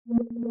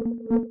Gold?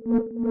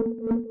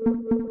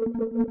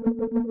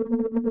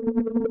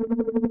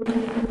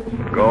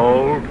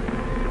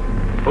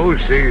 Who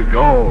sees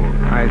gold?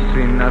 I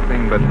see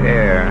nothing but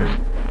air.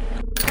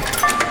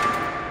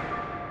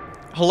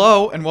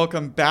 Hello and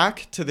welcome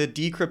back to the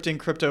Decrypting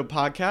Crypto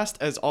podcast.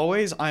 As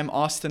always, I'm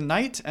Austin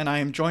Knight and I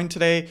am joined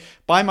today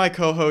by my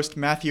co-host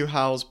Matthew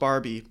Howells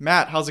Barbie.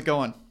 Matt, how's it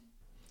going?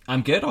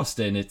 I'm good,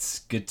 Austin. It's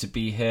good to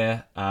be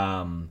here.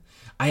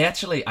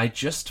 I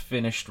just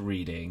finished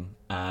reading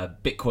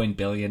Bitcoin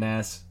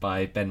Billionaires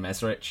by Ben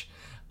Mesrich.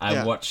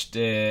 I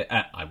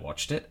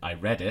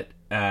read it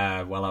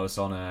while I was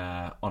on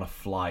a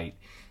flight,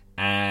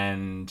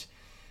 and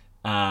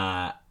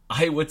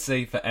I would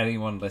say for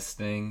anyone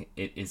listening,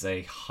 it is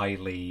a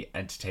highly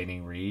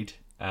entertaining read.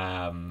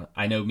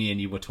 I know me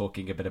and you were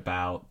talking a bit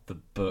about the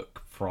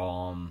book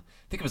from,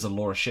 I think it was a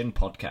Laura Shin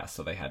podcast,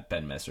 so they had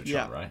Ben Mesrich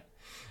on, right?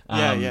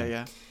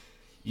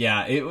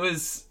 Yeah, it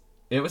was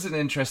an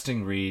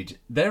interesting read.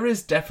 There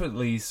is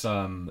definitely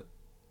some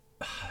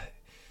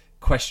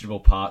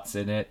questionable parts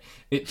in it.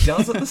 It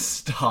does at the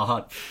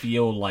start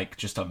feel like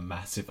just a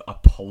massive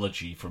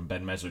apology from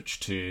Ben Mesrich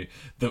to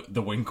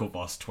the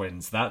Winklevoss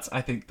twins. That's,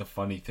 I think, the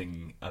funny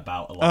thing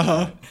about a lot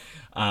of it.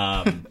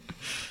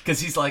 Because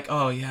he's like,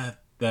 oh yeah,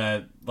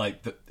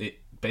 it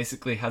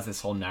basically has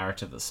this whole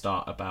narrative at the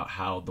start about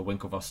how the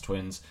Winklevoss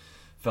twins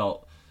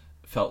felt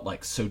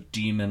like so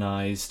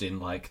demonized in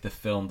like the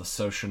film The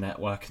Social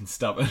Network and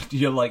stuff, and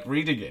you're like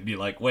reading it and you're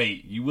like,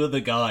 wait, you were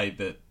the guy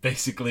that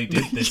basically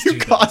did this to them.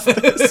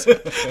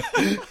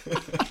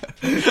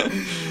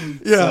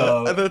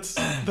 Yeah,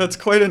 that's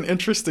quite an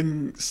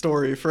interesting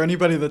story for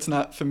anybody that's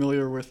not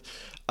familiar with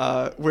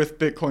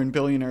Bitcoin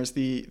Billionaires.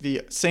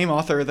 The same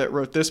author that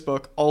wrote this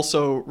book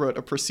also wrote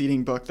a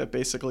preceding book that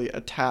basically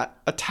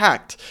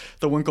attacked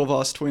the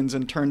Winklevoss twins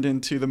and turned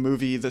into the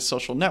movie The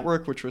Social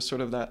Network, which was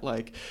sort of that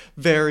like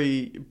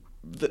the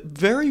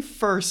very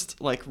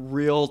first like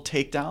real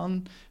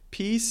takedown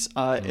piece,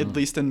 at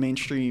least in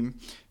mainstream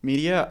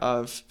media,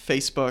 of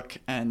Facebook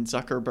and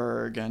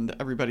Zuckerberg and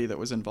everybody that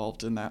was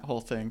involved in that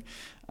whole thing.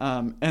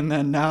 And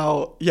then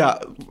now,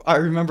 I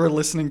remember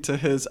listening to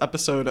his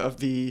episode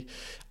of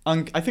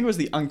I think it was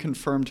the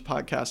Unconfirmed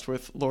podcast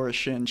with Laura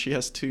Shin. She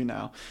has two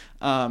now.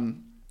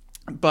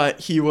 But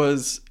he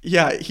went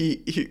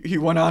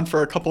on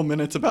for a couple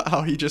minutes about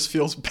how he just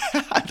feels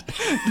bad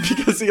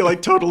because he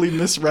like totally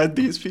misread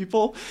these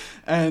people,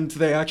 and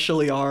they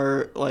actually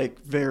are like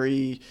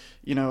very,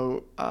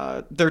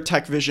 they're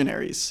tech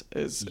visionaries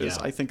is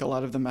I think a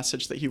lot of the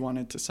message that he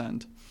wanted to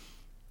send.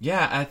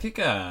 Yeah, I think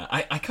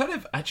I kind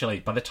of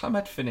actually, by the time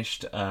I'd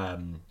finished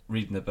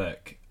reading the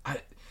book,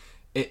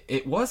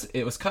 it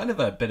was kind of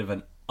a bit of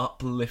an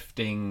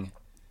uplifting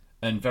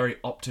and very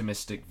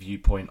optimistic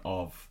viewpoint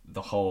of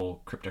the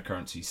whole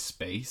cryptocurrency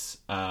space.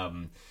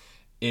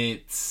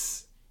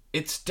 It's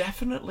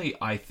definitely,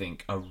 I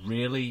think, a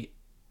really,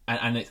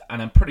 and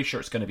I'm pretty sure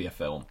it's going to be a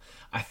film.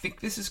 I think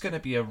this is going to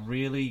be a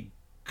really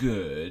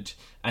good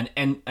and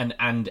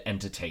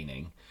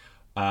entertaining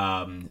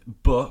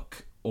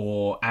book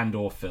or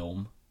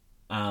film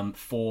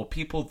for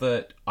people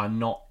that are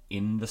not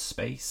in the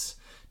space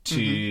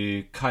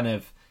to kind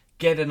of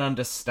get an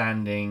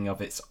understanding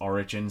of its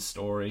origin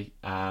story,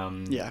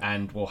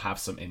 and we'll have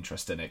some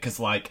interest in it, because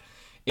like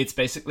it's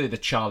basically the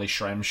Charlie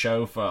Shrem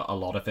show for a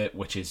lot of it,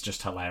 which is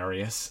just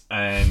hilarious,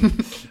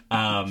 and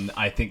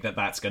I think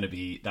that's going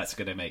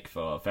to make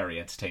for very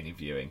entertaining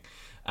viewing.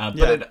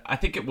 I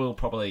think it will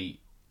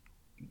probably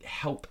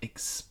help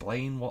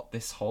explain what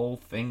this whole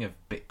thing of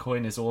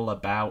Bitcoin is all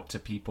about to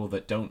people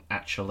that don't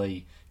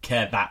actually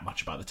care that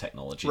much about the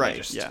technology. Right.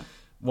 They just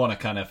want to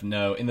kind of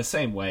know, in the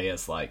same way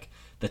as like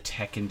the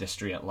tech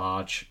industry at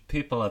large,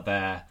 people are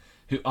there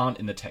who aren't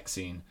in the tech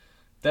scene.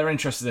 They're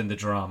interested in the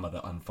drama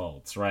that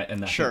unfolds, right?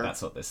 And I think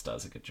that's what this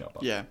does a good job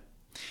of. Yeah.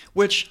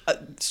 Which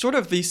sort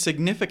of the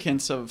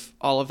significance of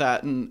all of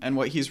that and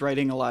what he's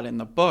writing a lot in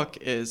the book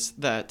is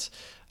that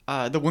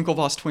the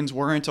Winklevoss twins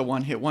weren't a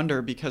one-hit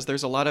wonder, because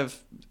there's a lot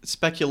of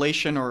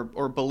speculation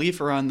or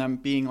belief around them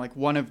being like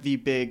one of the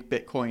big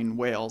Bitcoin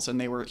whales, and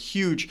they were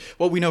huge.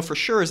 What we know for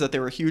sure is that they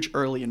were huge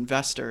early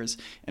investors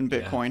in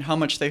Bitcoin. Yeah. How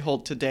much they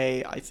hold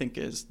today, I think,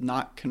 is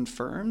not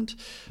confirmed,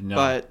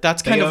 but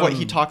that's kind of what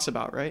he talks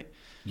about, right?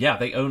 Yeah,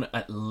 they own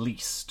at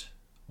least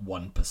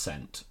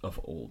 1% of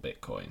all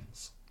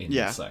Bitcoins in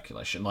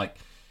circulation. Like,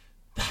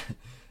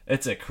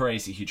 it's a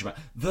crazy huge amount.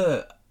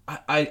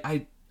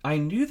 I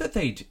knew that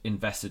they'd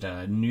invested and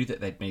I knew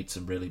that they'd made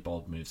some really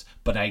bold moves,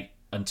 but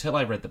until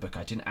I read the book,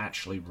 I didn't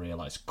actually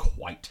realize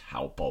quite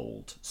how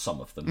bold some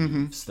of the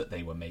moves that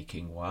they were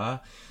making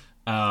were.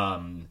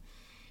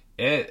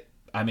 It's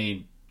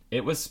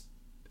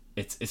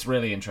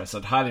really interesting.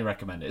 I'd highly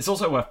recommend it. It's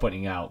also worth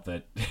pointing out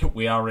that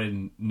we are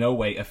in no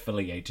way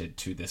affiliated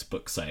to this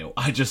book sale.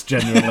 I just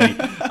genuinely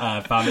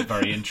found it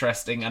very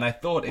interesting, and I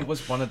thought it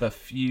was one of the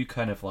few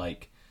kind of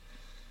like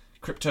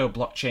crypto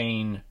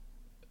blockchain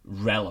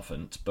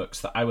relevant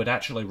books that I would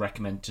actually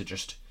recommend to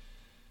just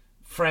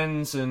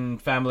friends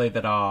and family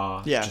that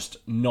are just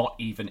not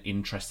even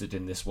interested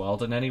in this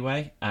world in any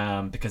way,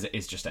 because it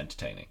is just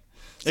entertaining.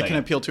 it can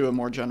appeal to a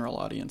more general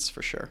audience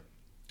for sure.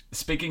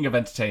 Speaking of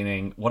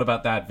entertaining, what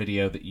about that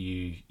video that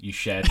you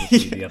shared with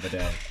me the other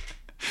day?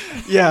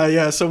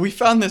 Yeah. So we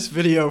found this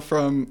video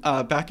from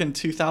back in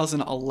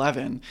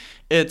 2011.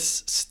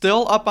 It's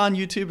still up on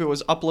YouTube. It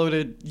was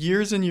uploaded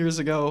years and years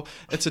ago.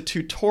 It's a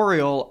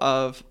tutorial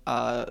of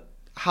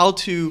how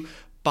to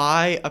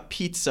buy a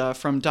pizza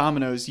from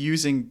Domino's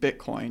using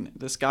Bitcoin.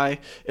 This guy,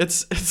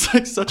 it's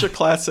like such a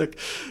classic,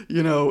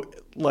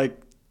 like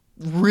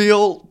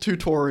real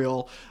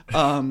tutorial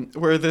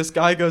where this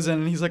guy goes in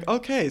and he's like,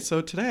 okay,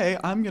 so today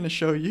I'm going to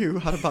show you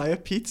how to buy a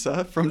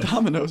pizza from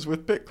Domino's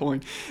with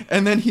Bitcoin.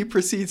 And then he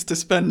proceeds to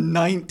spend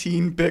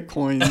 19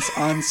 Bitcoins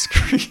on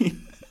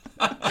screen.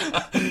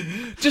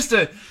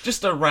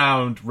 just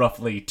around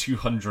roughly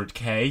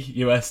 200k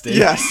USD.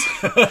 Yes,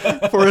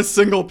 for a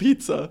single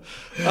pizza.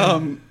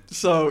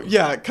 So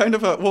yeah, kind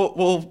of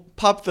we'll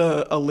pop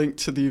a link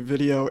to the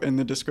video in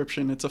the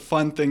description. It's a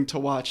fun thing to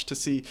watch, to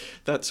see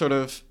that sort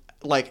of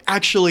like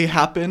actually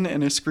happen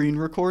in a screen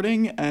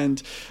recording,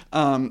 and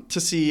to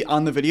see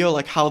on the video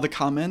like how the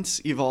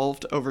comments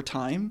evolved over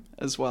time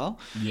as well.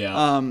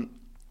 Yeah.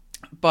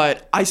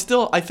 But I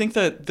think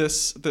that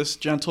this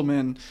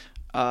gentleman,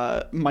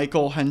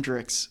 Michael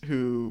Hendricks,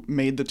 who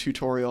made the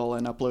tutorial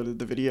and uploaded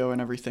the video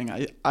and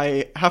everything,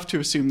 I have to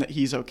assume that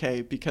he's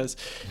okay, because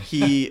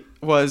he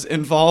was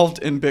involved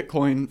in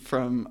Bitcoin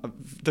from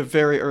the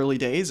very early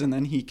days, and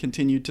then he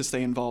continued to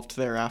stay involved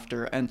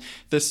thereafter. And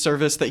this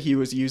service that he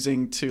was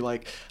using to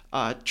like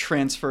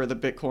transfer the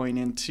Bitcoin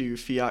into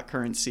fiat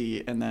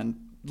currency and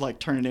then like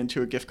turn it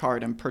into a gift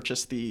card and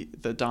purchase the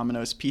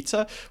Domino's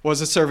pizza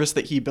was a service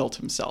that he built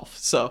himself.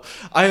 So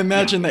I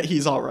imagine that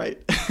he's all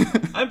right.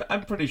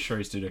 I'm pretty sure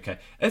he's doing okay.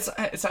 It's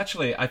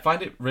actually, I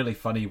find it really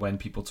funny when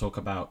people talk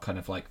about kind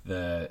of like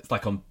it's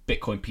like on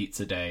Bitcoin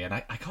Pizza Day, and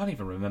I can't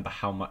even remember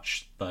how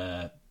much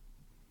the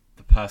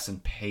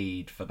person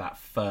paid for that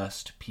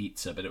first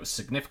pizza, but it was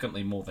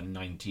significantly more than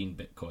 19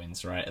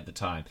 Bitcoins right at the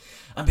time.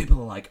 And people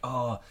are like,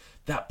 oh,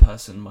 that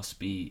person must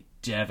be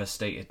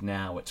devastated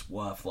now. It's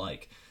worth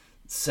like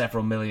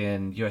several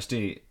million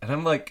USD. And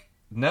I'm like,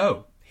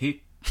 no,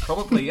 he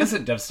probably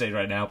isn't devastated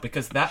right now,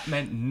 because that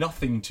meant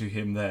nothing to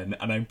him then,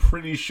 and I'm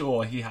pretty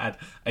sure he had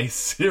a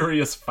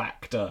serious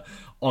factor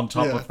on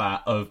top of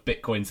that of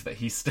Bitcoins that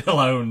he still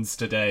owns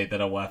today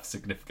that are worth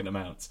significant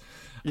amounts.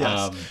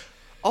 Yes.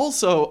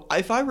 Also,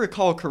 if I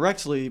recall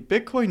correctly,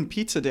 Bitcoin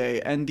Pizza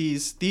Day and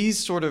these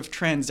sort of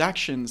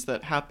transactions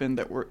that happened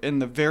that were in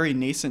the very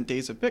nascent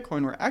days of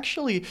Bitcoin were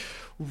actually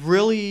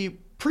really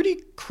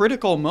pretty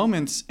critical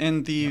moments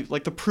in the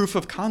proof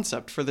of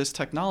concept for this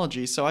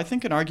technology. So I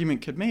think an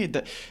argument could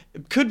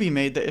be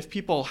made that if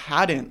people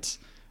hadn't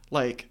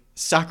like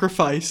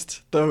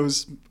sacrificed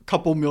those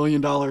couple $1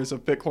 million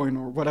of Bitcoin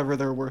or whatever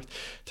they're worth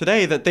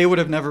today, that they would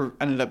have never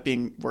ended up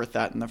being worth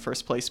that in the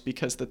first place,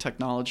 because the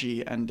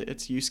technology and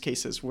its use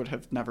cases would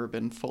have never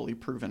been fully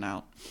proven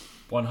out.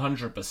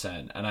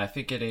 100%. And I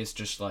think it is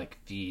just like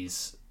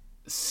these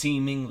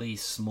seemingly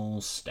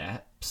small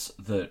steps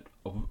that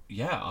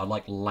are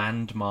like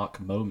landmark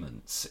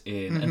moments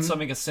in and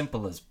something as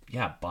simple as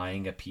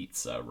buying a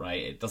pizza,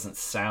 right? It doesn't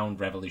sound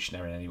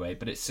revolutionary in any way,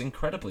 but it's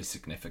incredibly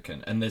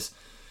significant. And there's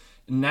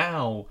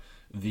now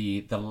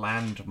the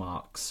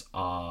landmarks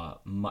are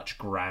much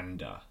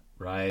grander,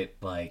 right?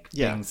 Like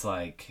things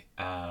like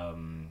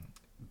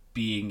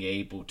being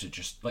able to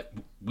just like,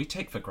 we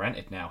take for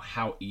granted now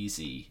how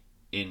easy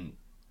it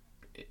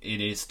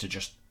is to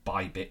just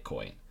buy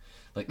Bitcoin.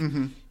 Like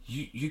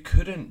you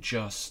couldn't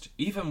just,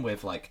 even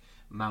with like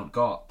Mt.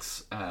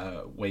 Gox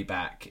way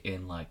back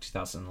in like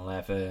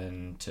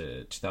 2011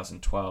 to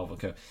 2012,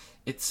 okay,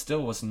 it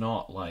still was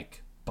not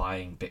like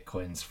buying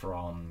Bitcoins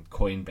from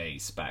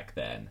Coinbase back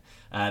then.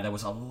 There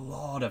was a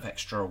lot of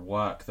extra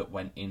work that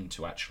went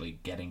into actually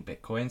getting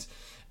Bitcoins,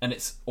 and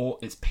it's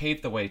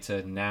paved the way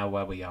to now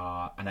where we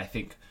are. And I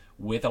think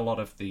with a lot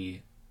of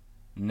the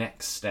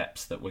next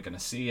steps that we're going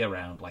to see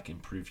around like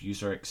improved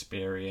user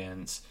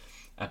experience,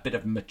 a bit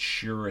of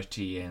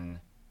maturity in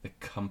the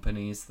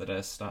companies that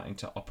are starting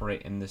to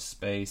operate in this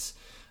space,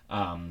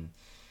 and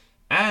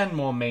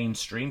more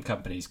mainstream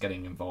companies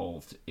getting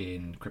involved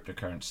in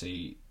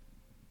cryptocurrency,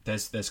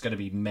 there's going to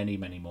be many,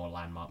 many more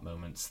landmark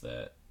moments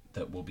that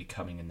will be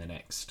coming in the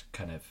next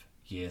kind of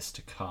years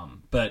to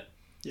come. But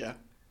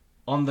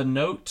on the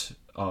note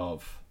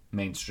of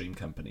mainstream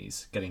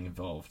companies getting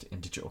involved in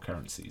digital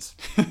currencies,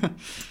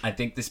 I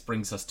think this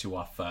brings us to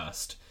our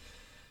first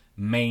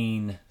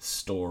main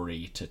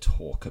story to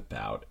talk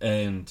about.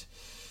 And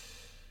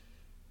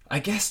I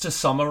guess to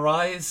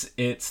summarize,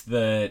 it's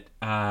that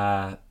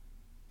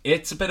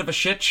it's a bit of a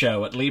shit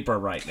show at Libra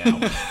right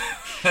now.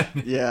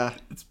 Yeah.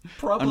 It's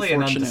probably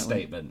an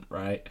understatement,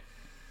 right?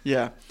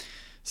 Yeah.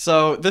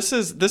 So this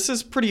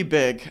is pretty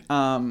big.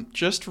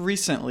 Just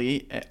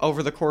recently,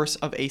 over the course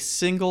of a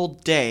single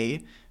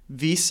day,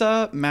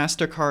 Visa,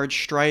 MasterCard,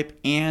 Stripe,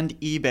 and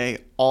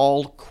eBay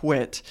all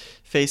quit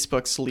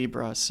Facebook's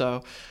Libra.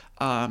 So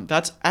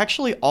That's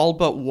actually all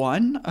but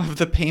one of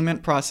the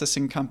payment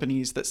processing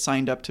companies that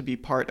signed up to be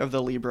part of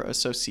the Libra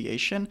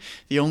Association.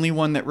 The only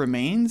one that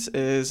remains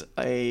is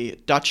a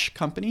Dutch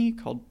company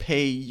called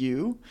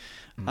PayU.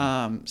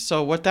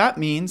 So what that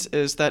means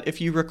is that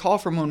if you recall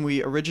from when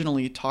we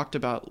originally talked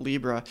about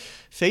Libra,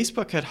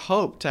 Facebook had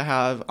hoped to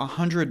have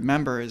 100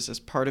 members as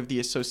part of the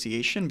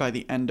association by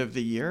the end of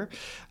the year,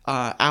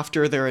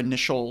 after their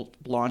initial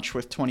launch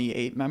with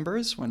 28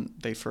 members when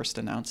they first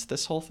announced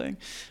this whole thing.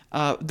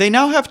 They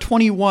now have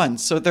 21,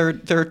 so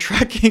they're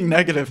tracking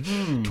negative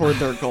toward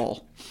their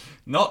goal.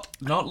 Not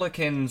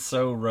looking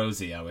so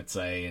rosy, I would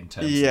say, in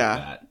terms of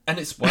that. And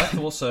it's worth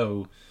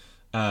also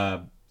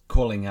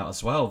calling out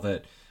as well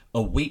that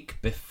a week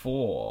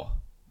before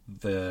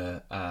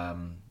the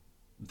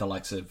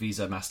likes of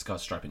Visa, MasterCard,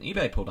 Stripe, and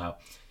eBay pulled out,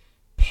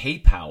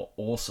 PayPal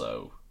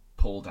also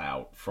pulled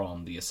out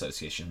from the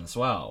association as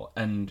well.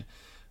 And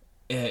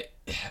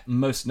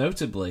most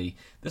notably,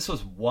 this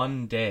was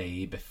one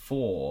day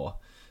before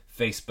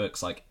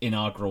Facebook's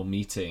inaugural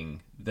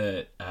meeting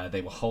that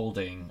they were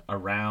holding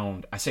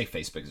around. I say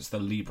Facebook, it's the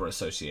Libra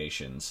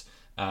Association's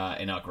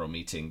inaugural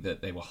meeting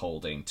that they were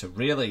holding to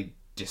really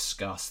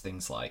discuss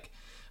things like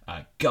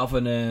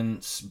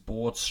governance,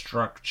 board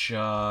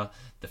structure,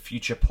 the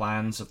future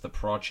plans of the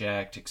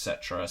project,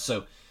 etc.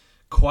 So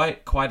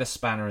quite a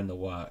spanner in the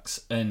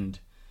works, and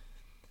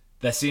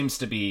there seems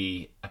to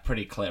be a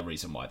pretty clear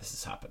reason why this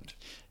has happened.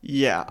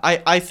 Yeah,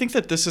 I think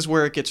that this is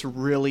where it gets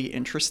really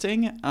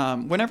interesting.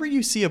 Whenever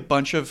you see a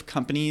bunch of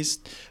companies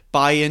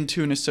buy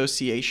into an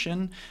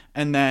association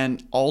and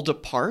then all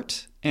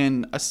depart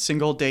in a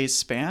single day's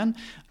span,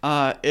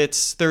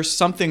 there's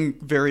something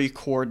very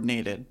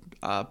coordinated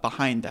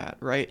behind that,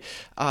 right?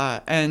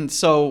 And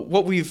so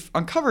what we've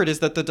uncovered is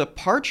that the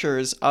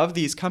departures of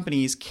these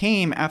companies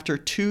came after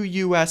 2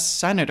 U.S.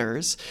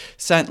 senators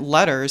sent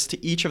letters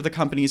to each of the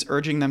companies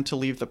urging them to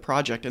leave the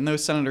project. And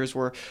those senators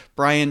were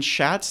Brian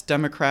Schatz,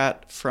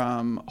 Democrat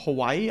from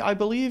Hawaii, I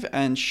believe,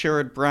 and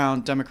Sherrod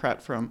Brown,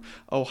 Democrat from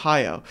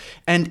Ohio.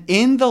 And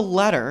in the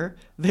letter,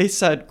 they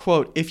said,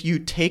 quote, "If you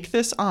take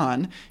this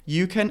on,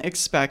 you can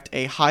expect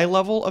a high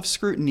level of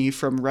scrutiny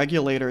from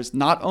regulators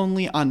not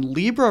only on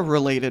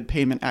Libra-related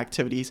payment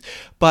activities,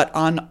 but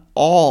on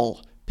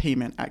all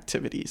payment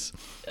activities."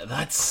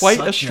 That's quite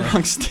a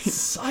strong statement.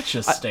 Such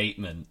a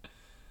statement.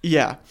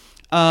 Yeah.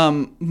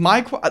 After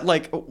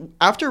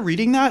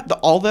reading that,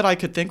 all that I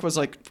could think was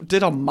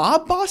did a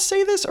mob boss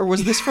say this, or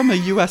was this from a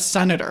U.S.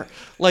 senator?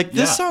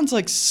 This sounds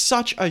like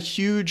such a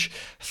huge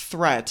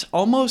threat,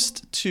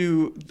 almost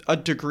to a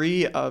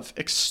degree of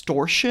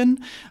extortion.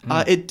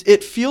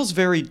 It feels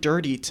very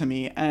dirty to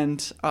me,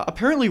 and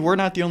apparently we're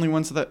not the only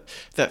ones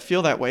that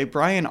feel that way.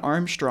 Brian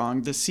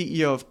Armstrong, the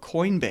CEO of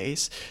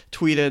Coinbase,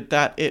 tweeted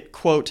that it,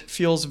 quote,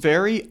 "feels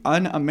very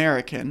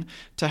un-American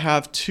to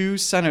have 2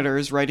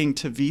 senators writing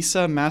to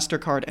Visa,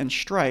 MasterCard, and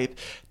Stripe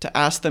to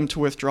ask them to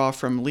withdraw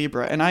from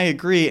Libra." And I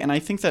agree, and I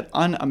think that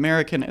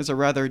un-American is a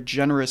rather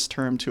generous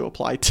term to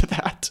apply to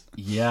that.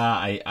 Yeah,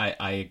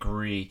 I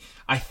agree.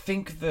 I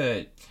think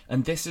that,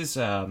 and this is,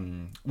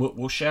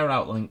 we'll share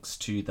out links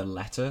to the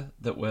letter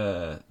that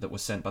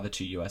was sent by the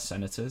 2 U.S.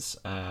 senators.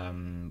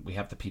 We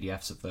have the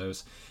PDFs of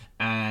those,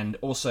 and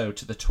also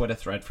to the Twitter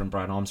thread from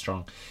Brian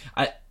Armstrong.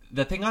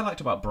 The thing I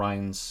liked about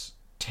Brian's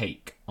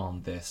take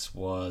on this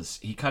was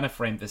he kind of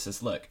framed this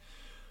as, look,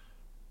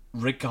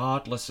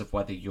 regardless of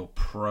whether you're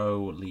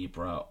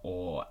pro-Libra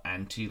or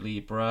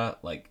anti-Libra,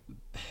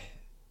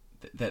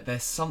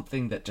 there's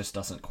something that just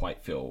doesn't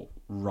quite feel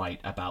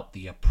right about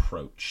the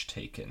approach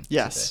taken to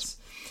this.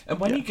 And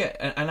when you get,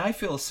 and I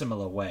feel a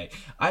similar way,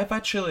 I've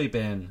actually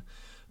been,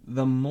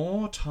 the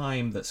more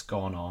time that's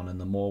gone on and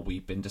the more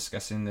we've been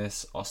discussing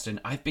this, Austin,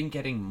 I've been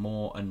getting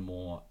more and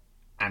more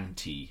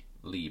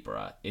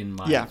anti-Libra in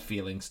my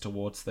feelings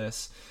towards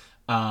this.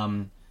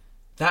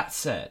 That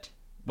said,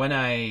 when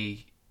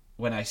I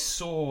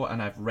saw,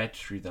 and I've read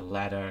through the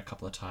letter a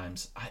couple of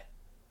times,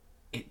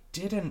 it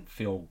didn't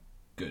feel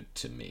good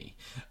to me.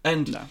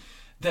 And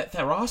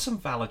there are some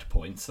valid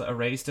points that are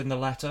raised in the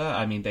letter.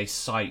 I mean, they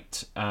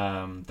cite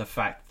the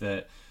fact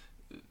that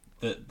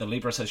the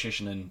Libra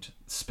Association and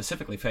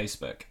specifically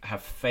Facebook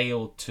have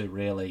failed to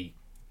really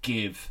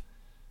give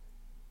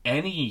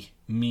any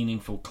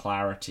meaningful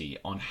clarity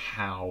on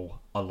how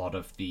a lot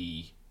of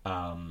the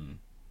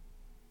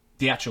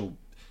actual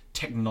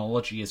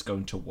technology is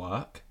going to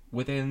work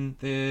within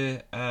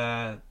the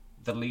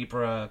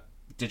Libra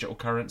digital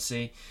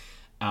currency.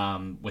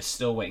 We're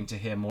still waiting to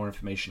hear more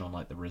information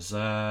on the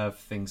reserve,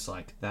 things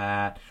like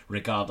that,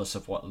 regardless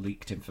of what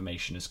leaked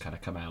information has kind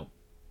of come out.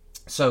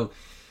 So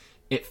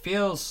it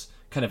feels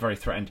kind of very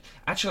threatened.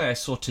 Actually, I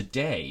saw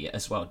today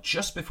as well,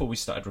 just before we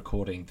started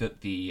recording,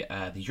 that the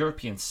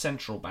European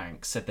Central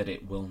Bank said that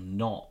it will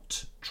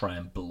not try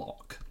and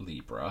block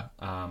Libra.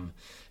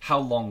 How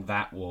long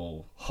that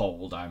will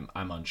hold, I'm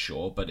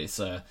unsure, but it's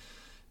a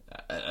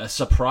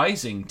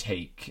surprising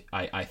take,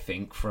 I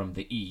think, from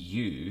the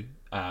EU,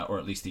 or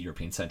at least the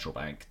European Central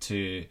Bank,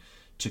 to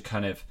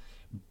kind of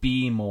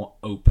be more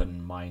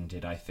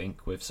open-minded, I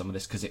think, with some of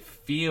this, because it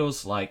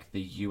feels like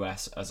the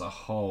US as a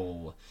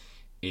whole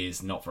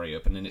is not very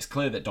open, and it's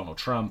clear that Donald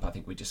Trump, I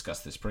think we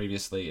discussed this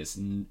previously, is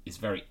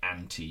very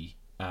anti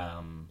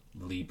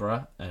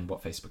Libra and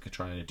what Facebook are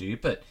trying to do.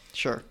 But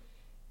sure,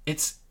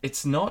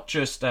 it's not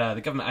just the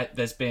government.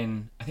 There's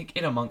been, I think,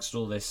 in amongst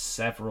all this,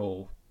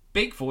 several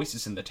big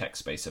voices in the tech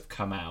space have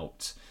come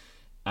out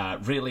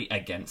really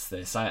against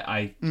this.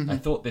 I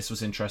thought this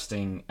was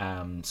interesting.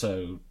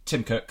 So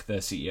Tim Cook, the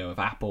CEO of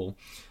Apple,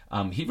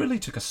 he really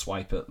took a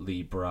swipe at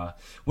Libra,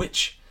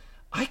 which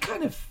I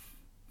kind of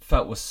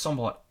felt was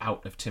somewhat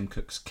out of Tim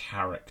Cook's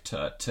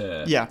character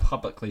to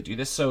publicly do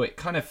this. So it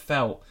kind of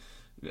felt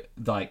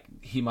like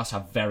he must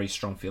have very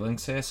strong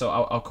feelings here. So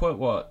I'll quote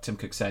what Tim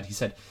Cook said. He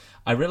said,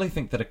 "I really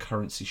think that a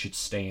currency should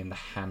stay in the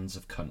hands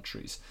of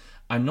countries.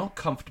 I'm not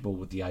comfortable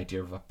with the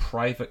idea of a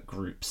private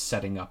group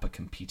setting up a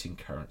competing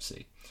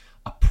currency.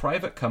 A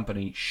private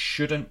company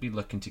shouldn't be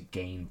looking to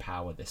gain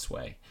power this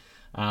way."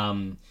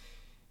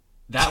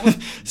 That was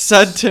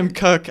said Tim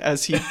Cook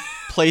as he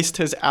placed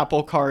his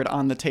Apple Card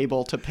on the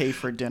table to pay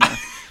for dinner.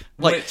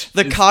 Like,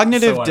 the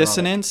cognitive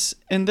dissonance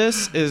in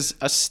this is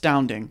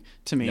astounding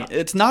to me. Yeah.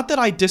 It's not that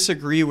I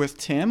disagree with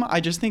Tim. I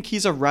just think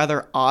he's a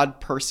rather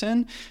odd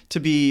person to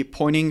be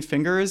pointing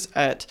fingers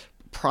at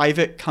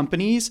private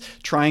companies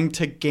trying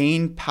to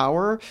gain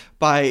power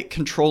by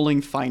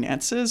controlling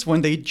finances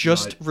when they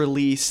just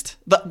released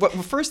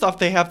first off,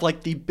 they have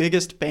like the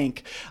biggest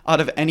bank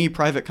out of any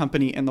private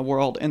company in the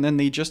world, and then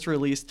they just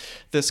released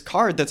this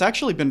card that's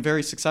actually been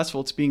very successful.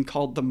 It's being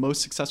called the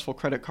most successful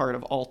credit card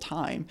of all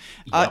time.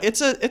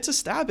 It's a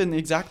stab in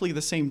exactly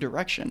the same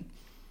direction.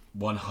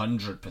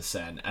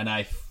 100%.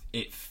 And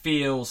it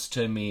feels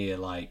to me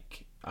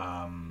like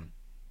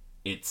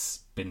it's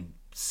been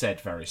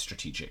said very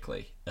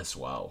strategically as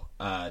well.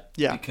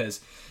 Because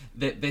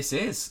this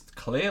is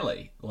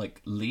clearly,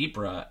 like,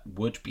 Libra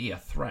would be a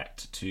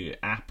threat to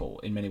Apple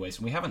in many ways.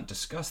 And we haven't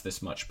discussed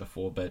this much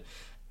before, but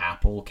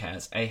Apple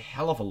cares a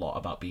hell of a lot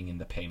about being in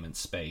the payment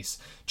space,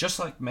 just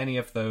like many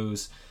of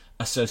those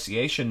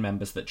association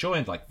members that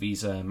joined, like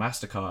Visa,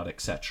 MasterCard,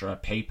 etc.,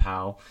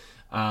 PayPal.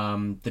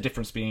 The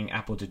difference being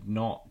Apple did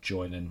not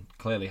join and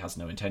clearly has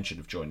no intention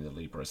of joining the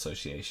Libra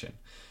Association.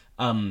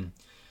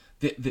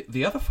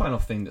 The other final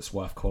thing that's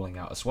worth calling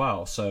out as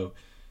well, so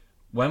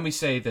when we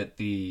say that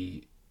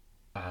the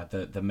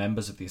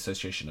members of the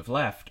association have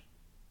left,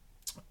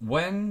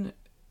 when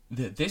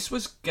this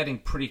was getting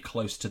pretty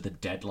close to the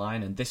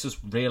deadline, and this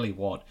was really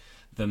what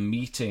the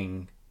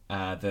meeting,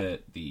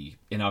 the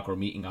inaugural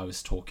meeting I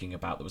was talking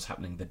about that was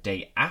happening the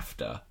day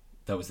after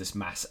there was this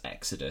mass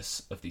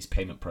exodus of these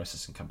payment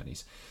processing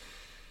companies,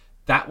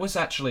 that was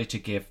actually to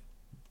give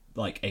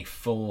like a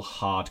full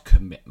hard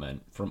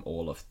commitment from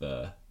all of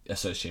the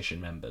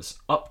association members.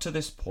 Up to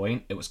this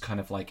point, it was kind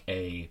of like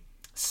a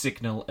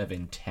signal of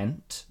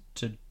intent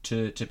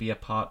to be a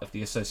part of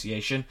the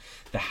association.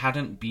 There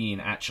hadn't been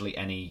actually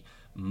any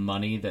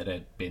money that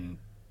had been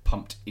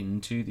pumped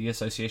into the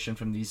association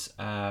from these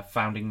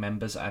founding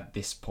members at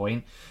this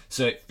point.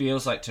 So it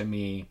feels like to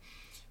me,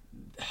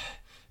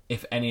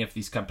 if any of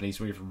these companies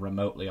were even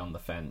remotely on the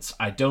fence,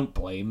 I don't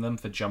blame them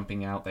for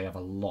jumping out. They have a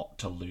lot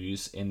to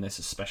lose in this,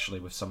 especially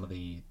with some of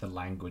the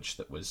language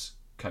that was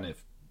kind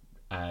of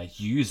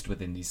used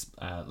within these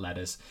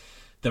letters.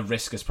 The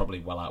risk has probably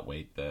well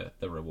outweighed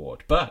the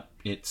reward. But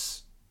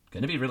it's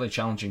going to be really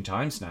challenging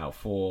times now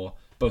for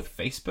both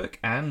Facebook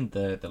and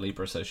the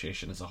Libra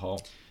Association as a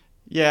whole.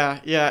 Yeah.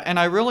 And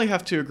I really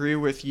have to agree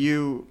with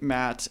you,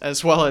 Matt,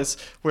 as well as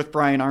with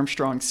Brian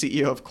Armstrong,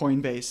 CEO of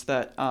Coinbase,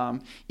 that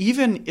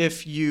even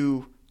if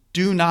you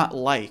do not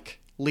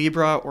like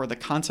Libra or the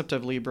concept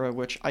of Libra,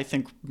 which I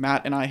think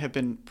Matt and I have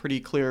been pretty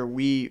clear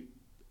we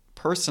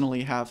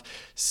personally have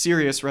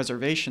serious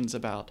reservations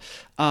about,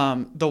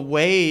 the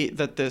way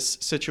that this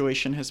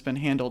situation has been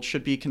handled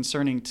should be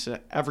concerning to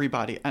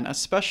everybody, and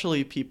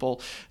especially people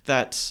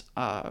that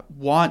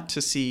want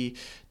to see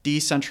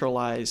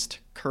decentralized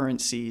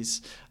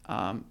currencies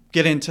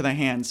get into the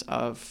hands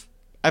of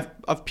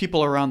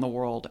people around the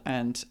world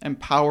and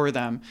empower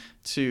them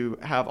to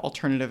have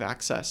alternative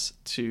access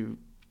to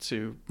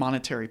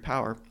monetary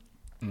power.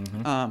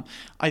 Mm-hmm.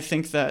 I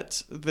think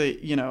that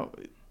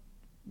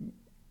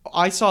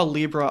I saw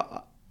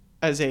Libra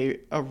as a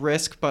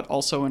risk, but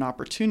also an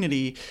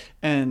opportunity,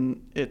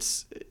 and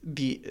it's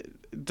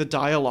the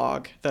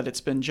dialogue that it's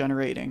been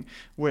generating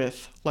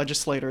with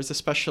legislators,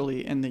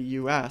 especially in the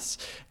U.S.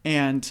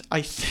 And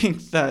I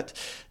think that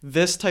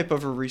this type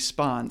of a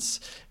response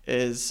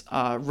is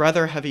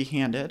rather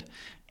heavy-handed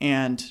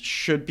and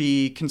should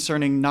be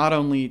concerning not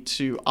only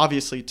to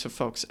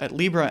folks at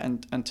Libra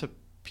and to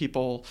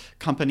people,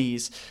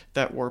 companies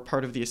that were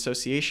part of the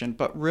association,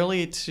 but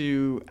really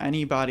to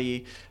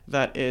anybody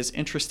that is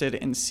interested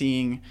in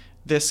seeing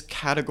this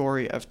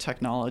category of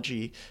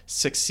technology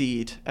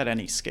succeed at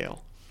any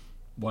scale.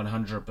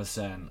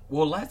 100%.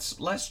 Well,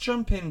 let's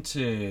jump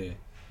into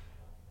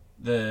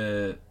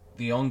the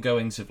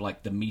ongoings of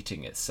like the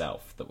meeting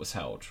itself that was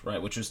held,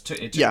 right? Which was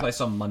it took place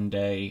on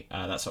Monday.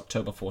 That's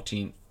October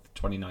 14th,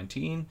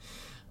 2019.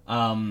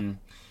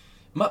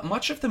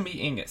 Much of the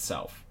meeting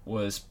itself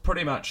was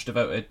pretty much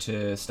devoted to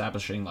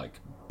establishing like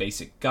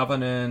basic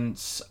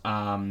governance,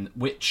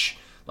 which,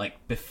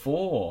 like,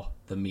 before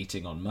the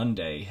meeting on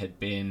Monday had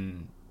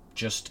been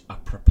just a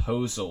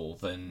proposal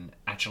than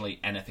actually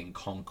anything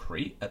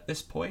concrete at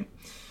this point.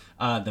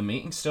 The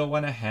meeting still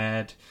went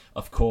ahead.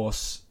 Of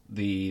course,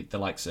 the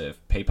likes of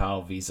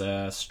PayPal,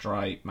 Visa,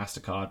 Stripe,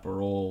 MasterCard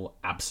were all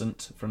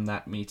absent from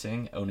that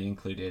meeting, only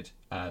included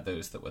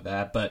those that were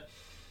there. But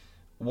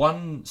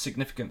one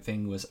significant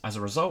thing was, as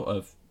a result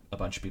of a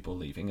bunch of people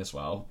leaving as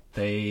well,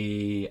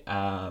 the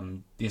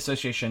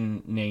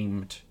association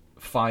named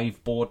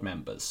 5 board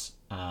members.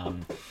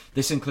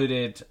 This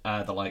included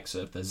the likes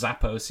of the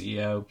Zappo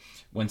CEO,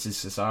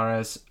 Wences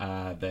Casares,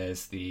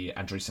 there's the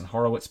Andreessen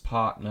Horowitz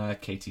partner,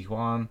 Katie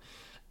Huang,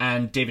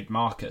 and David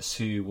Marcus,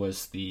 who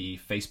was the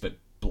Facebook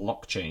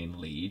blockchain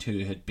lead,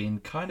 who had been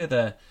kind of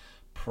the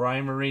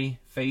primary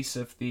face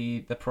of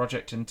the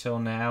project until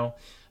now,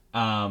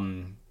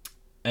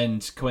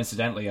 and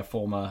coincidentally a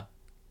former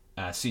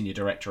senior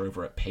director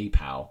over at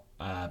PayPal,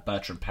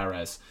 Bertrand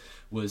Perez,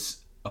 was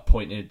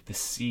appointed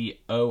the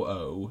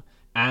COO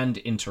and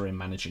interim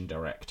managing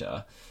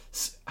director.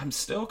 I'm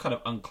still kind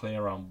of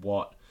unclear on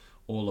what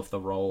all of the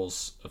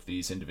roles of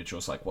these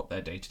individuals, like what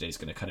their day-to-day is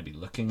going to kind of be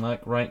looking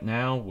like right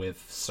now,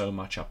 with so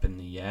much up in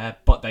the air.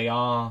 But they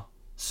are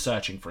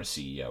searching for a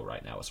CEO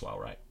right now as well,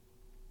 right?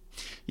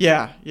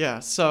 Yeah.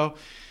 So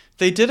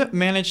they did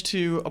manage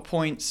to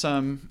appoint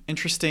some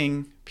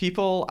interesting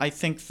people. I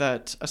think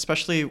that,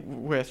 especially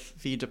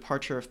with the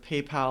departure of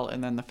PayPal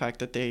and then the fact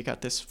that they got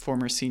this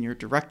former senior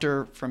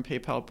director from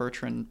PayPal,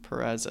 Bertrand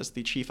Perez, as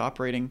the chief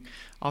operating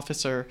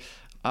officer,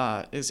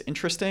 is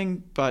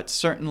interesting. But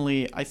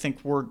certainly, I think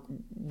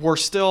we're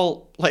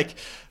still, like,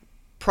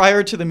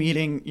 prior to the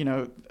meeting,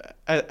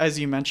 as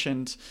you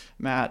mentioned,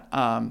 Matt,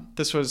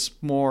 this was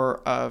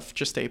more of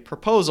just a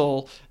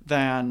proposal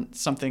than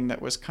something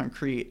that was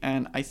concrete.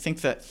 And I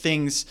think that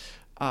things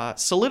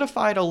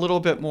solidified a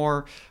little bit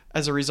more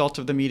as a result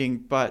of the meeting,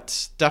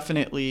 but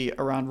definitely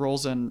around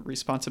roles and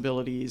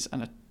responsibilities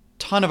and a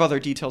ton of other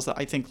details that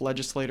I think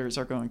legislators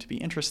are going to be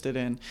interested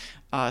in,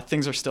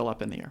 things are still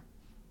up in the air.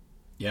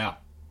 Yeah.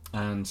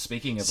 And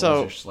speaking of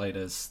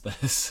legislators,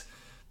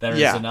 there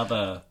is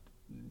another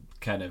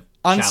kind of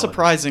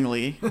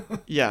unsurprisingly,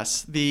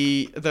 yes,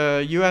 the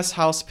U.S.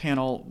 House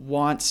panel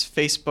wants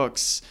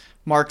Facebook's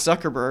Mark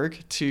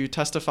Zuckerberg to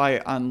testify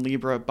on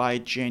Libra by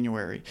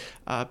January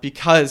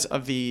because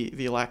of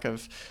the lack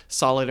of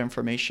solid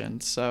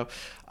information. So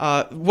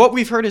what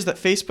we've heard is that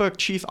Facebook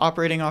Chief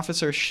Operating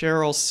Officer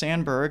Sheryl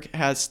Sandberg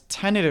has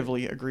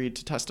tentatively agreed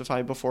to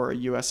testify before a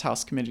U.S.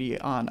 House committee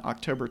on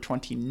October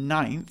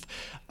 29th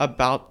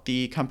about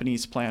the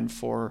company's plan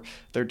for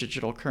their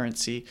digital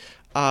currency.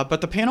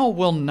 But the panel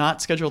will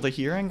not schedule the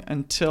hearing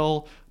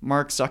until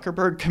Mark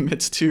Zuckerberg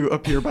commits to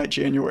appear by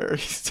January.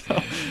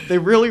 So they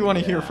really want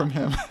to hear from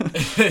him.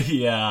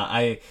 Yeah,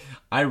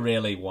 I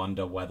really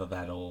wonder whether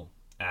that'll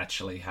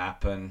actually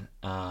happen.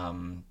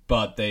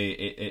 But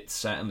it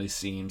certainly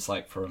seems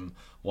like, from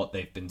what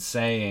they've been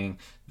saying,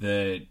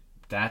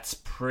 that's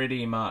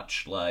pretty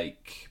much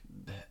like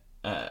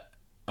a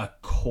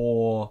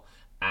core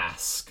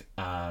ask.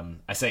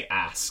 I say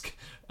ask,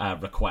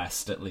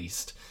 request at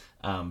least.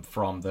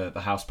 From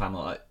the House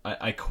panel.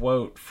 I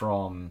quote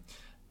from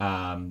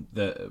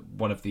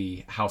one of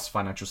the House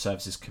Financial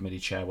Services Committee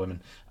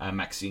chairwomen,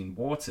 Maxine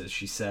Waters.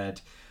 She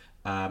said,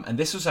 and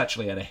this was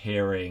actually at a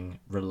hearing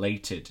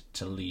related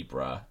to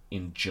Libra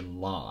in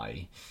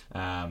July,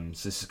 so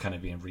this is kind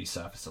of being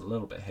resurfaced a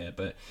little bit here,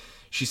 but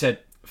she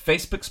said,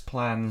 Facebook's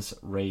plans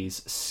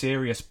raise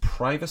serious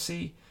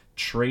privacy,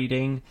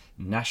 trading,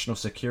 national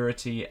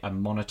security,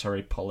 and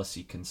monetary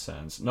policy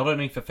concerns, not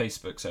only for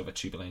Facebook's over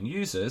 2 billion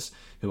users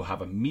who will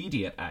have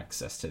immediate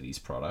access to these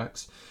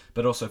products,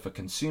 but also for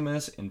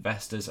consumers,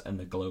 investors, and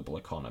the global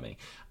economy.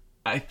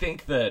 I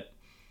think that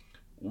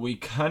we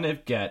kind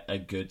of get a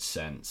good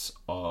sense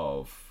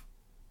of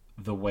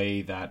the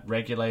way that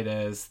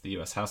regulators, the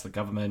US House, the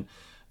government,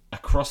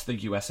 across the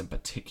US in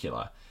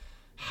particular,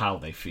 how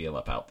they feel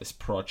about this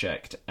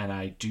project. And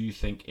I do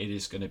think it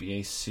is going to be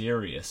a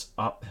serious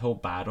uphill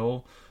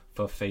battle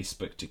for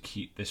Facebook to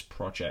keep this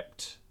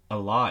project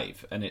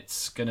alive. And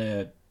it's going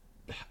to...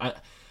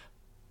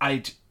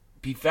 I'd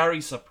be very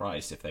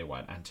surprised if they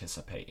weren't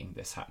anticipating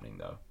this happening,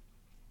 though.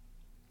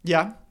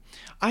 Yeah.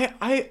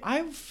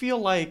 I feel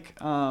like...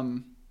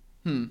 I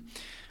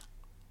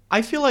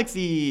feel like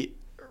the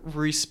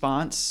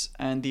response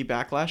and the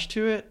backlash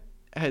to it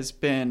has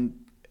been...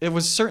 It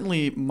was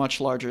certainly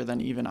much larger than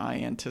even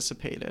I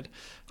anticipated.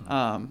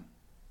 I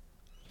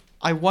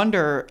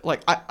wonder,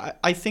 like,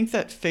 I think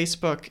that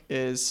Facebook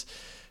is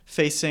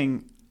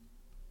facing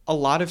a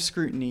lot of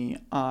scrutiny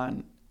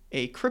on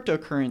a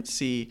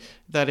cryptocurrency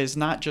that is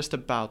not just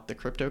about the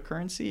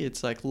cryptocurrency.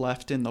 It's like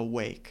left in the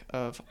wake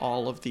of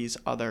all of these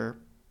other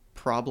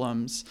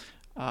problems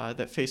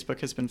that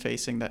Facebook has been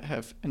facing that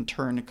have in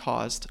turn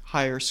caused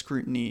higher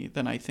scrutiny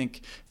than I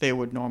think they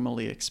would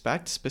normally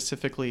expect,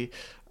 specifically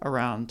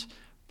around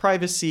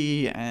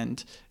privacy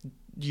and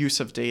use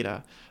of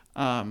data.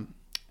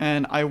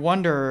 And I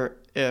wonder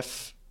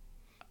if,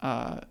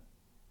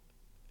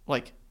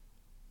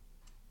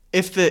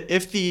 if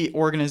the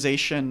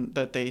organization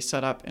that they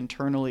set up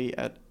internally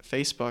at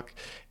Facebook,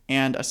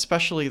 and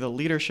especially the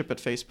leadership at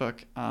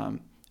Facebook,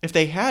 if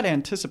they had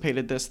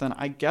anticipated this, then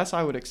I guess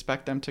I would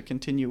expect them to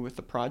continue with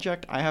the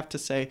project. I have to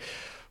say,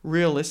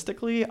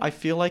 realistically, I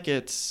feel like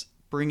it's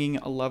bringing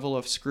a level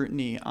of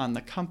scrutiny on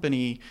the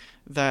company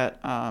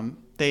that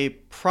they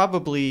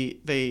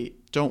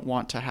don't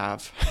want to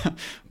have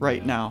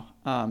right now.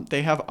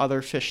 They have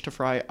other fish to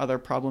fry, other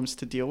problems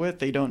to deal with.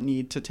 They don't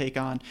need to take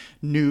on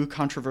new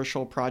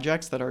controversial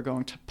projects that are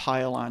going to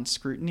pile on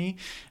scrutiny.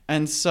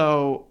 And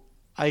so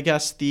I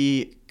guess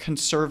the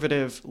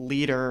conservative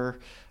leader,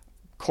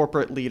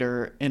 corporate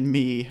leader in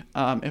me,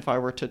 if I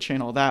were to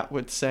channel that,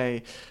 would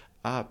say,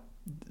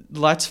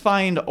 let's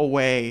find a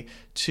way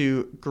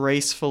to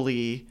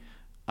gracefully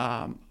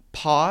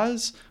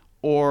pause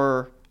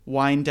or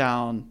wind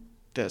down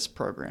this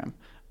program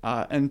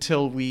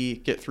until we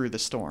get through the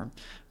storm.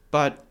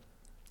 But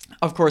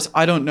of course,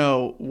 I don't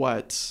know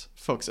what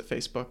folks at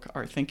Facebook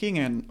are thinking,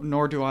 and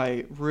nor do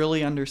I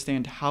really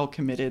understand how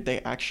committed they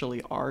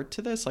actually are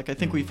to this. Like, I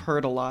think we've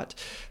heard a lot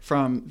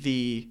from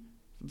the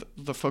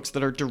folks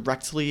that are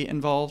directly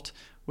involved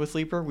with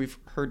Libra. We've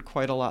heard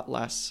quite a lot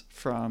less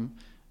from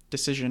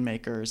decision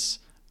makers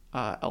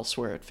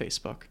elsewhere at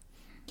Facebook.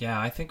 Yeah,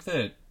 I think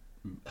that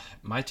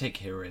my take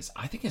here is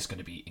I think it's going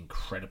to be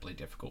incredibly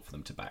difficult for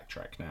them to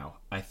backtrack now.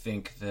 I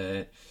think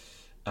that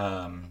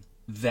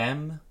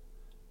them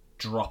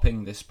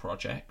dropping this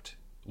project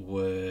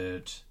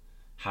would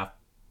have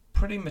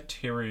pretty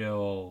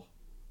material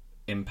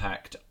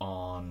impact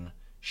on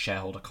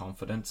shareholder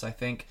confidence, I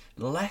think.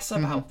 Less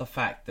about the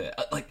fact that,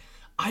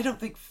 I don't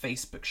think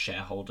Facebook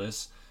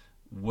shareholders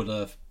would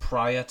have,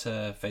 prior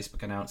to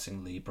Facebook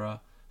announcing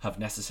Libra, have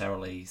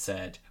necessarily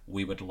said,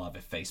 we would love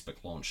if Facebook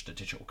launched a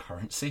digital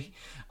currency.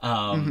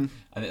 And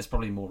it's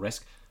probably more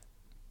risk.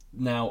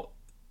 Now,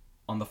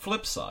 on the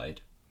flip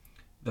side,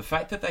 the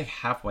fact that they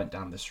have went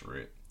down this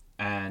route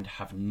and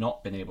have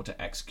not been able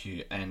to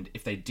execute, and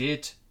if they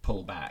did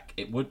pull back,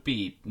 it would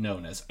be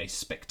known as a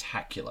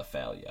spectacular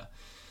failure,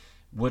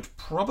 would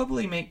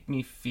probably make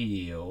me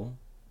feel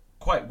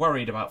quite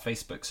worried about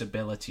Facebook's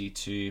ability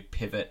to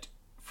pivot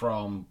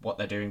from what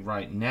they're doing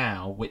right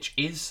now, which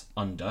is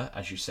under,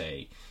 as you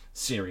say,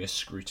 serious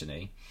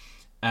scrutiny,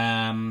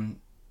 and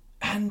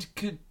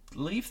could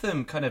leave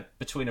them kind of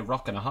between a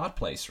rock and a hard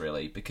place,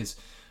 really, because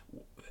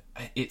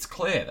it's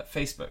clear that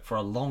Facebook, for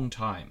a long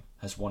time,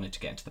 has wanted to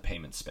get into the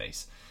payment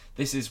space.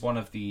 This is one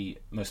of the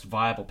most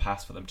viable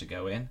paths for them to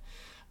go in.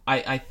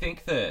 I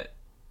think that,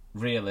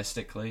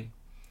 realistically,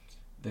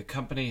 the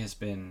company has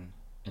been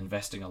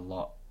investing a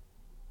lot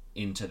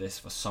into this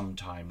for some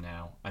time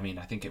now. I mean,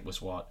 I think it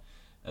was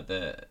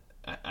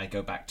I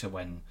go back to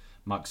when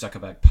Mark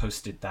Zuckerberg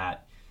posted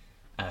that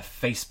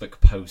Facebook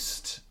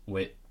post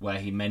where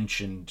he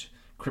mentioned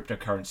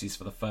cryptocurrencies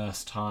for the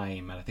first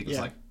time, and I think it was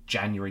like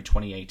January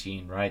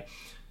 2018, right?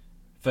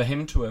 For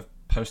him to have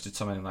posted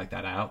something like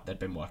that out, they'd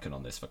been working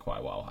on this for quite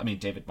a while. I mean,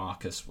 David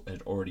Marcus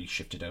had already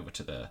shifted over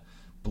to the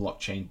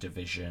blockchain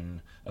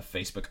division of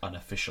Facebook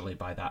unofficially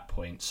by that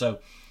point. So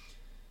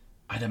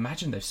I'd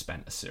imagine they've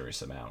spent a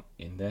serious amount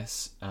in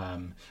this.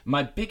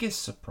 My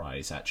biggest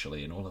surprise,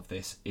 actually, in all of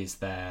this is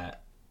their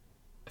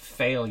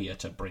failure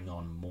to bring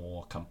on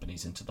more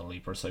companies into the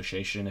Libra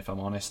Association, if I'm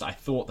honest. I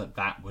thought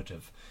that would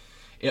have...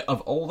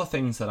 Of all the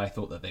things that I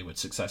thought that they would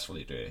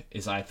successfully do,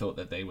 is I thought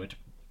that they would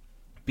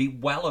be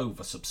well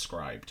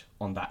oversubscribed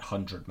on that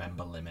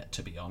 100-member limit,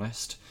 to be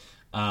honest.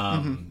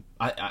 And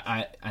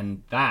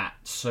that,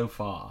 so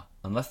far,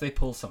 unless they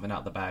pull something out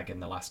of the bag in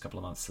the last couple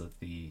of months of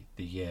the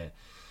year,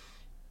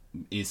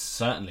 is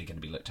certainly going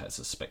to be looked at as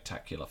a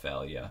spectacular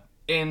failure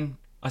in,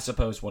 I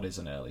suppose, what is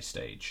an early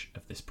stage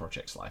of this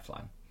project's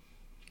lifeline.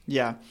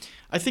 Yeah,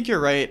 I think you're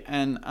right.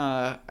 And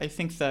I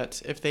think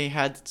that if they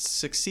had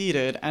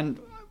succeeded, and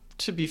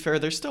to be fair,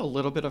 there's still a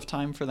little bit of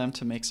time for them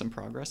to make some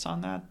progress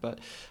on that. But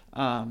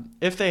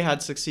if they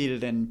had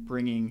succeeded in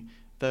bringing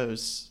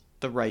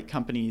the right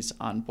companies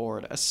on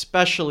board,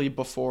 especially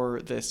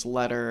before this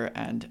letter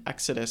and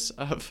exodus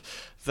of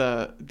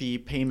the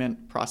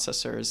payment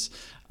processors,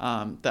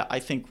 that I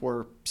think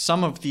were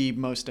some of the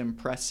most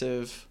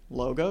impressive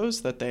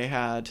logos that they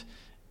had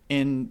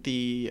in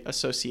the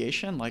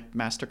association, like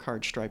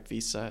MasterCard, Stripe,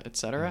 Visa,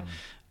 etc.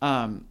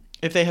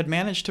 If they had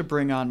managed to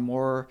bring on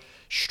more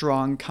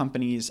strong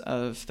companies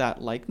of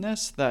that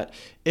likeness, that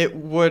it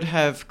would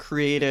have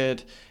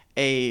created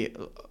a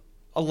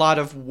lot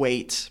of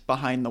weight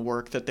behind the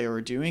work that they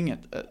were doing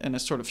in a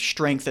sort of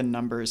strength in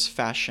numbers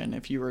fashion.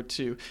 If you were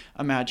to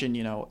imagine,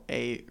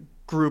 a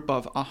group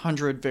of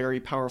 100 very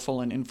powerful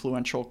and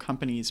influential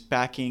companies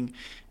backing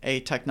a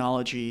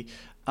technology,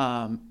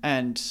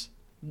 and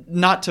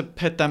not to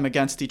pit them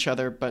against each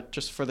other, but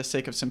just for the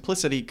sake of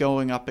simplicity,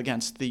 going up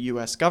against the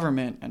U.S.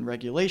 government and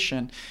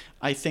regulation,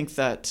 I think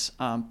that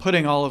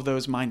putting all of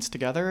those minds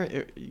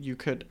together, you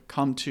could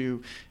come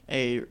to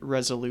a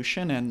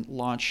resolution and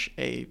launch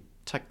a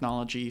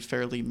technology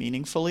fairly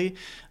meaningfully.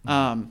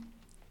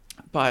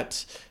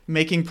 But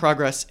making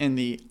progress in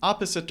the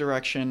opposite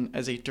direction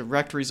as a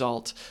direct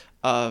result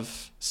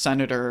of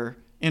Senator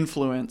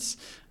influence,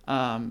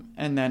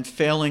 and then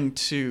failing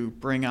to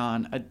bring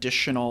on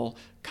additional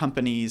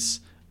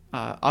companies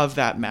of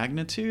that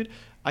magnitude,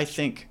 I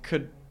think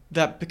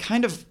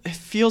it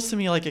feels to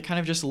me like it kind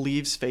of just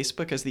leaves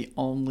Facebook as the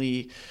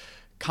only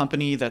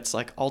company that's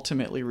like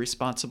ultimately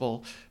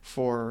responsible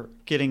for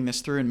getting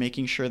this through and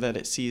making sure that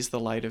it sees the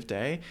light of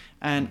day.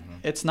 And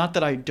it's not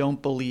that I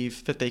don't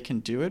believe that they can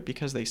do it,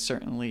 because they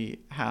certainly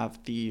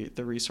have the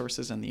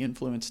resources and the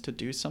influence to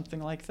do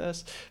something like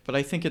this, but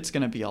I think it's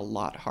going to be a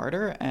lot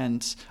harder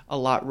and a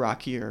lot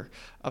rockier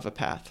of a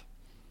path.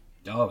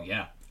 Oh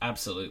yeah,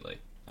 absolutely.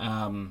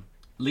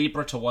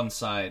 Libra to one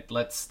side.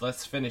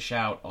 Let's finish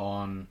out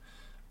on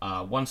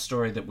one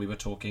story that we were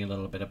talking a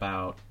little bit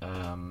about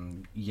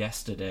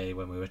yesterday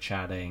when we were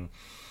chatting,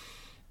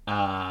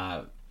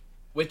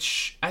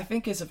 which I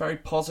think is a very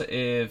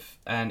positive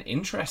and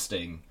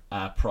interesting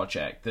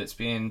project that's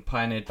being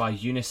pioneered by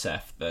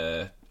UNICEF,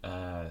 the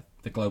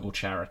global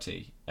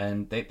charity,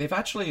 and they've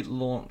actually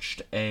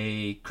launched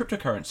a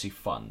cryptocurrency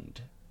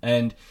fund.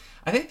 And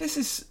I think this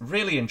is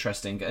really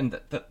interesting. And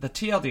the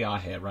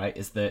TLDR here, right,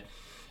 is that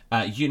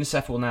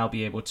UNICEF will now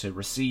be able to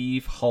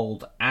receive,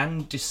 hold,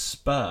 and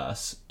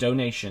disperse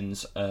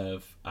donations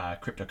of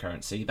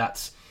cryptocurrency.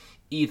 That's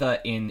either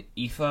in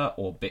Ether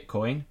or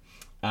Bitcoin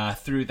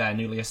through their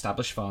newly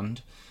established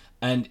fund.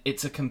 And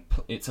it's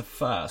a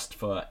first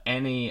for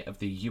any of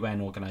the UN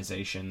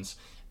organizations.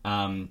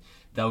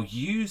 They'll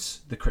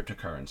use the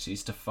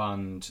cryptocurrencies to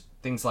fund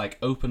things like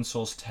open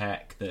source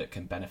tech that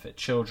can benefit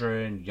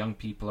children, young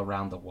people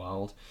around the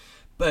world.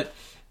 But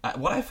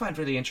what I find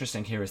really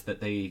interesting here is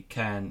that they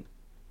can...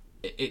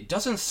 It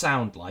doesn't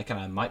sound like, and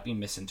I might be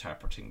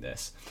misinterpreting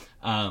this,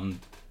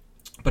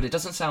 but it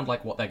doesn't sound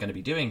like what they're going to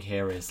be doing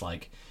here is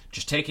like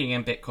just taking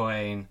in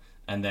Bitcoin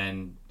and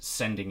then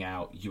sending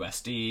out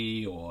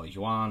USD or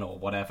yuan or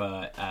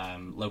whatever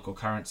local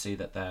currency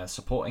that they're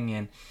supporting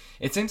in.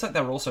 It seems like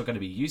they're also going to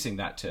be using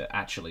that to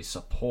actually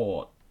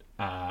support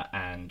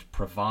and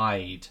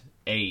provide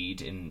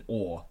aid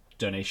or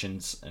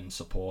donations and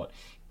support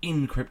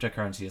in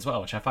cryptocurrency as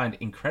well, which I find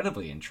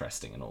incredibly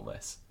interesting in all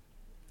this.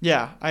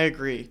 Yeah, I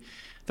agree.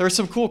 There are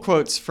some cool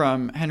quotes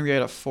from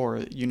Henrietta Fore,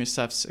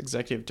 UNICEF's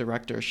executive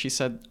director. She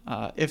said,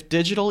 if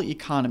digital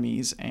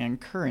economies and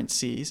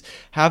currencies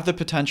have the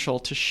potential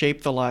to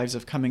shape the lives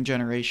of coming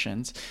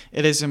generations,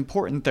 it is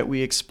important that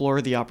we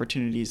explore the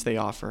opportunities they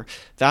offer.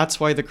 That's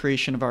why the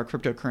creation of our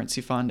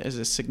cryptocurrency fund is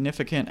a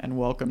significant and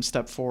welcome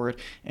step forward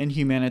in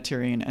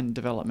humanitarian and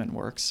development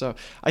work. So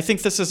I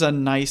think this is a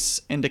nice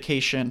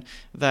indication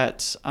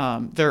that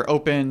they're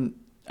open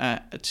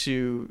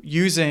to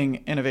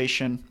using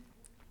innovation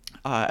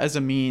as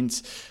a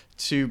means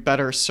to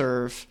better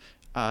serve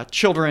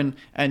children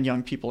and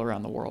young people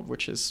around the world,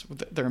 which is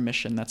their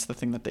mission. That's the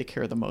thing that they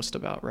care the most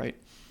about, right?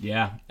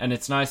 Yeah, and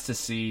it's nice to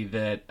see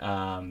that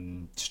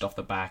just off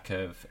the back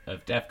of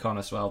DevCon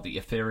as well, the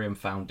Ethereum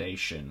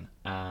Foundation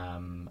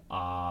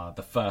are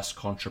the first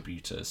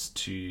contributors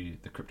to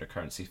the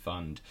cryptocurrency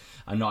fund.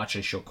 I'm not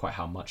actually sure quite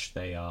how much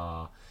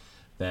they're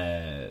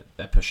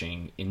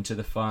pushing into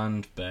the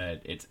fund,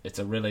 but it's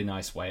a really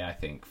nice way, I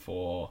think,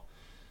 for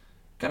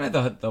kind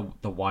of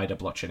the wider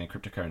blockchain and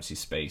cryptocurrency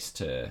space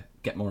to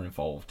get more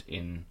involved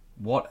in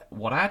what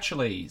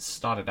actually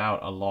started out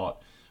a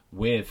lot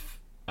with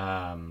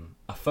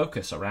a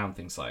focus around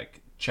things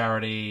like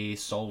charity,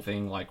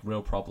 solving like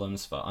real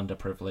problems for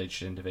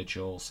underprivileged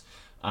individuals,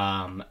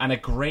 and a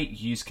great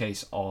use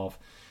case of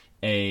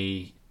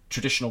a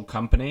traditional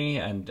company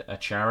and a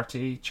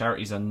charity.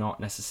 Charities are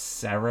not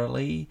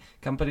necessarily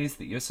companies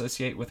that you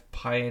associate with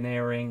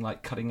pioneering,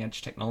 like cutting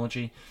edge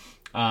technology,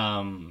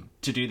 to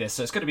do this.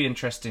 So it's going to be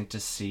interesting to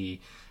see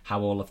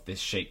how all of this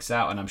shakes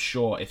out. And I'm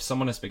sure if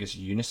someone as big as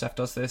UNICEF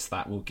does this,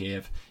 that will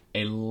give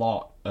a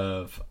lot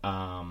of,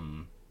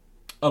 I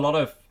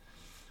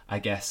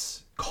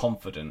guess,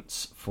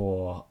 confidence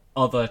for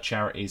other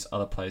charities,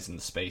 other players in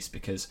the space,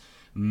 because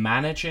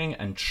managing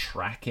and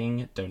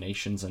tracking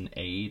donations and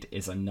aid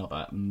is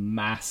another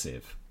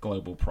massive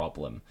global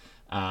problem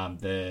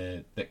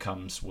that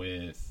comes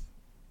with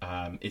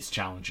its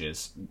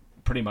challenges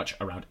pretty much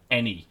around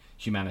any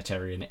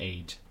humanitarian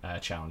aid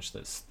challenge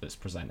that's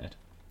presented.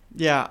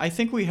 Yeah, I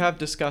think we have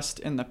discussed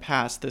in the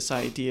past this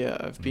idea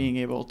of being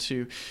able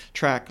to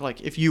track,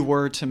 like if you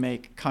were to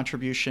make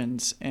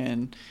contributions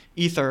in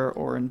Ether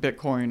or in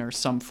Bitcoin or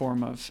some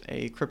form of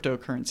a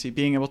cryptocurrency,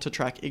 being able to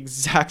track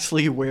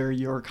exactly where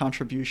your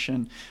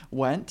contribution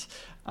went.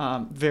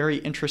 Very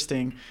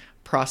interesting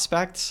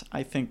prospects.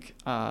 I think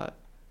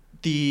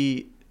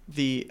the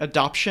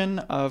adoption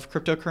of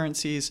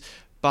cryptocurrencies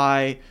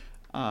by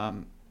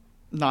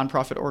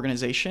nonprofit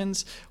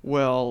organizations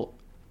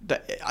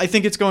I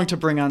think it's going to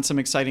bring on some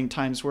exciting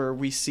times where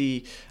we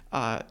see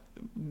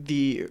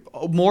the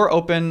more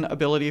open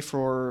ability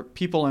for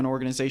people and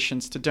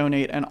organizations to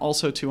donate and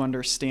also to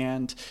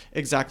understand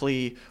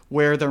exactly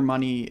where their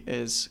money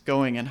is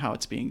going and how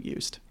it's being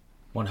used.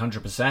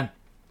 100%.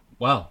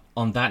 Well,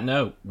 on that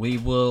note, we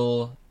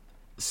will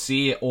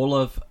see all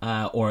of,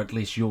 or at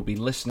least you'll be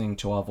listening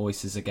to our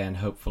voices again,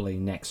 hopefully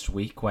next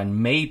week,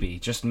 when maybe,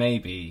 just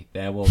maybe,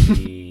 there will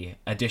be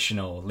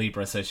additional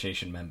Libra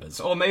Association members.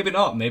 Or maybe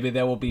not. Maybe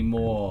there will be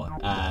more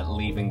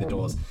leaving the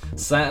doors.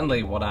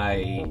 Certainly what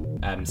I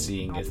am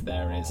seeing is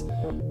there is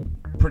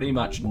pretty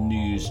much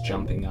news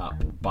jumping up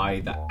by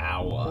the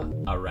hour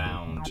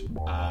around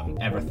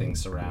everything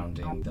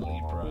surrounding the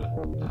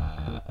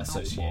Libra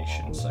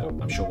Association. So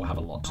I'm sure we'll have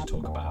a lot to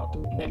talk about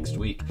next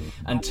week.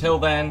 Until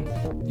then,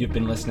 you've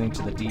been listening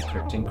to the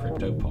Decrypting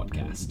Crypto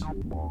podcast.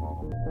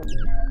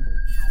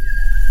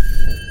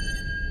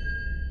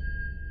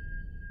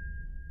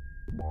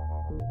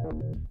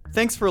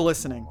 Thanks for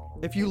listening.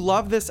 If you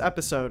love this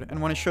episode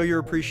and want to show your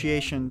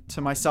appreciation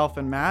to myself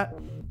and Matt,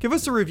 give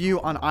us a review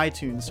on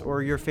iTunes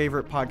or your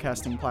favorite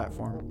podcasting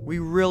platform. We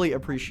really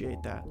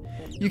appreciate that.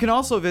 You can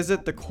also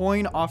visit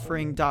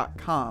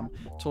thecoinoffering.com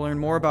to learn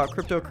more about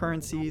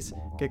cryptocurrencies,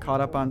 get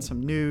caught up on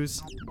some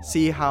news,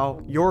 see how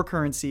your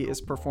currency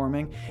is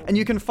performing, and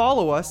you can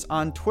follow us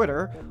on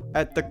Twitter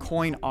at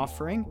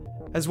thecoinoffering,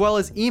 as well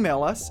as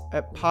email us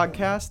at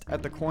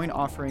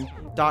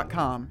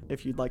podcast@thecoinoffering.com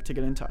if you'd like to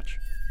get in touch.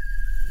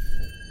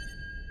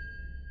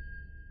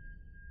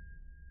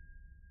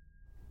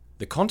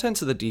 The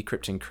contents of the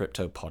Decrypting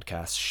Crypto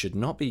podcast should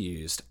not be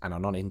used and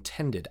are not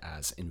intended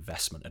as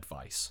investment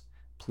advice.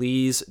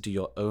 Please do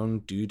your own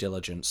due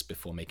diligence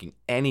before making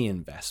any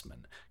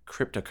investment,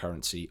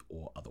 cryptocurrency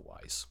or otherwise.